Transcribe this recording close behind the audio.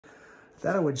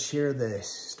Thought I would share the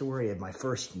story of my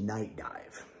first night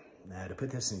dive. Now, to put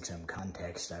this in some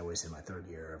context, I was in my third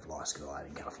year of law school out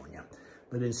in California.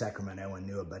 Lived in Sacramento and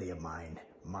knew a buddy of mine,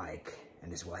 Mike,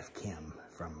 and his wife, Kim,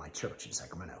 from my church in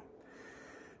Sacramento.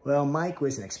 Well, Mike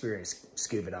was an experienced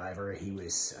scuba diver. He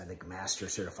was, I think, master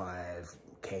certified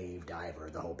cave diver,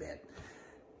 the whole bit.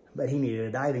 But he needed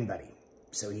a diving buddy.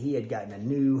 So he had gotten a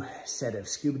new set of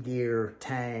scuba gear,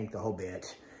 tank, the whole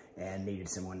bit, and needed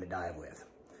someone to dive with.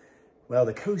 Well,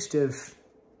 the coast of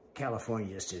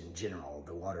California, just in general,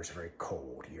 the water's very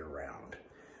cold year-round.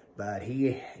 But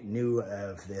he knew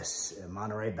of this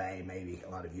Monterey Bay. Maybe a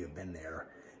lot of you have been there.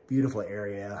 Beautiful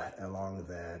area along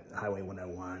the Highway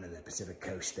 101 and the Pacific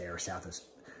coast there, south of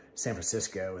San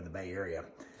Francisco in the Bay Area.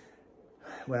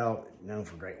 Well, known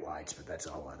for great whites, but that's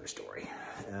a whole other story.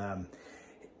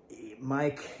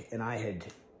 Mike and I had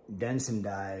done some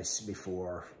dives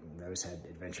before. Those had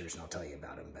adventures, and I'll tell you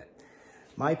about them. But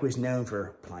Mike was known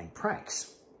for playing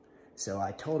pranks. So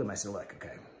I told him, I said, look,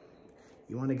 okay,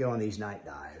 you want to go on these night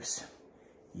dives,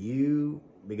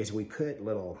 because we put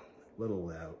little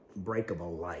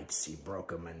breakable lights, you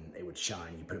broke them and they would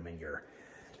shine, you put them in your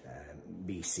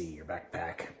BC, your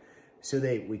backpack, so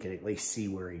that we could at least see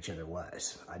where each other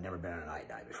was. I'd never been on a night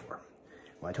dive before.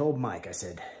 Well, I told Mike, I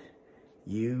said,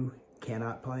 you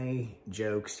cannot play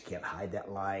jokes, you can't hide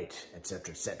that light,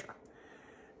 etc., etc.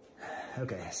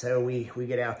 Okay, so we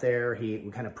get out there, we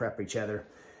kind of prep each other,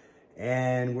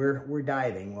 and we're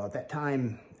diving. Well, at that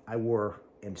time, I wore,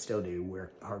 and still do,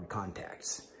 wear hard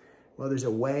contacts. Well, there's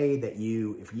a way that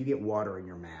if you get water in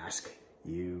your mask,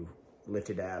 you lift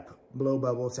it up, blow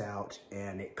bubbles out,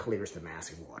 and it clears the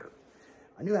mask of water.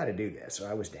 I knew how to do this, so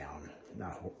I was down,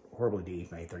 not horribly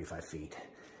deep, maybe 35 feet,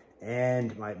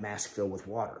 and my mask filled with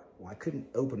water. Well, I couldn't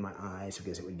open my eyes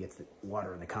because it would get the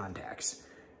water in the contacts.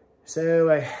 So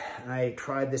I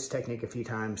tried this technique a few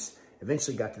times,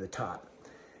 eventually got to the top.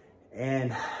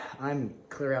 And I'm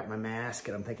clear out my mask,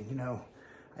 and I'm thinking, you know,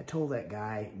 I told that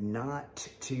guy not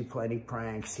to play any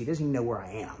pranks. He doesn't even know where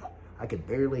I am. I could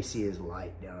barely see his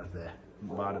light down at the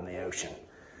bottom of the ocean.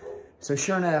 So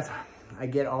sure enough, I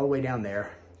get all the way down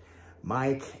there.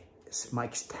 Mike's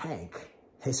tank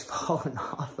has fallen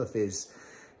off of his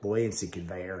buoyancy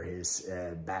conveyor, his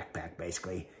backpack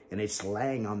basically, and it's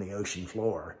laying on the ocean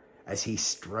floor as he's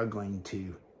struggling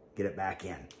to get it back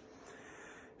in.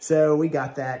 So we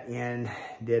got that in,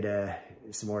 did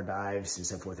some more dives and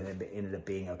so forth, and it ended up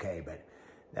being okay. But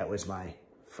that was my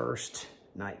first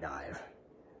night dive.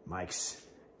 Mike's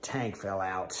tank fell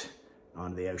out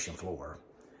onto the ocean floor.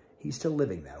 He's still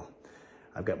living though.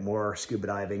 I've got more scuba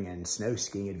diving and snow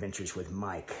skiing adventures with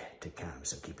Mike to come,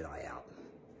 so keep an eye out.